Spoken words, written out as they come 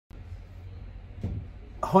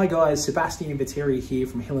Hi guys, Hill Viteri here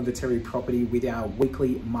from Hill Viteri Property with our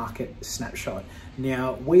weekly market snapshot.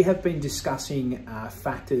 Now, we have been discussing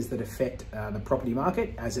factors that affect the property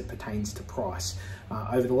market as it pertains to price.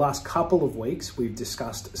 Over the last couple of weeks, we've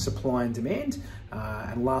discussed supply and demand,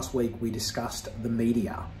 and last week we discussed the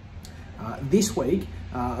media. This week,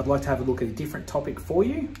 I'd like to have a look at a different topic for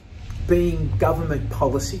you, being government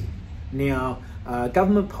policy. Now,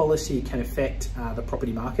 government policy can affect the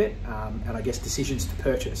property market and I guess decisions to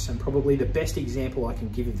purchase. And probably the best example I can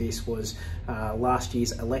give of this was last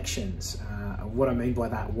year's elections. What I mean by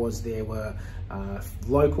that was there were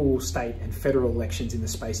local, state and federal elections in the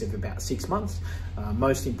space of about 6 months.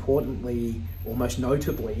 Most importantly, or most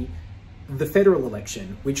notably, the federal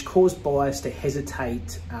election, which caused buyers to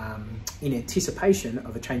hesitate in anticipation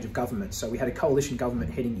of a change of government. So we had a coalition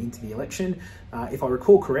government heading into the election. If I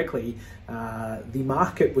recall correctly, the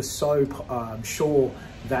market was so sure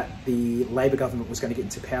that the Labor government was going to get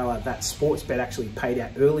into power that Sportsbet actually paid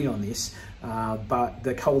out early on this, but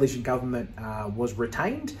the coalition government was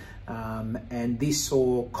retained. And this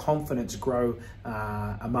saw confidence grow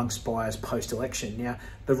amongst buyers post-election. Now,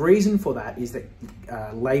 the reason for that is that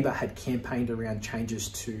Labor had campaigned around changes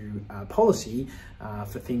to policy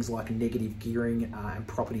for things like negative gearing and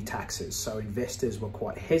property taxes. So investors were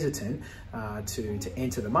quite hesitant to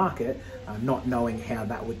enter the market, not knowing how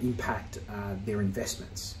that would impact their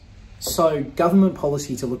investments. So government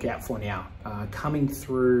policy to look out for now. Coming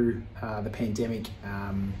through the pandemic,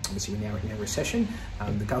 obviously we're now in a recession,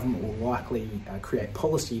 the government will likely create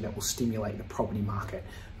policy that will stimulate the property market.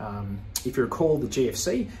 If you recall the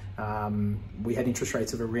GFC, we had interest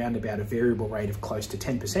rates of around about a variable rate of close to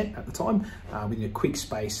 10% at the time. Within a quick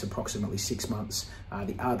space, approximately 6 months,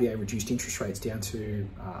 the RBA reduced interest rates down to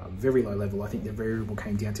a very low level. I think the variable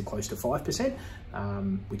came down to close to 5%,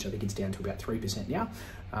 which I think it's down to about 3% now.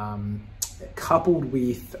 Coupled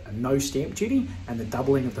with no stamp duty and the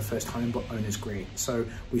doubling of the first home owners grant. So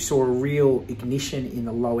we saw a real ignition in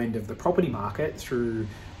the low end of the property market through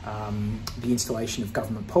the installation of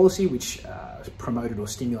government policy, which promoted or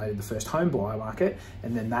stimulated the first home buyer market,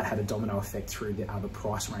 and then that had a domino effect through the other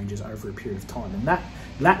price ranges over a period of time. And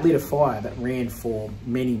that lit a fire that ran for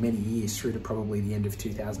many, many years through to probably the end of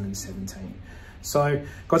 2017. So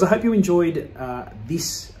guys, I hope you enjoyed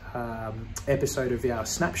this episode of our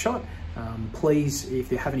snapshot. Please,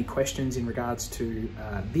 if you have any questions in regards to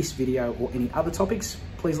this video or any other topics,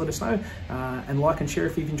 please let us know, and like and share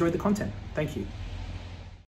if you've enjoyed the content. Thank you.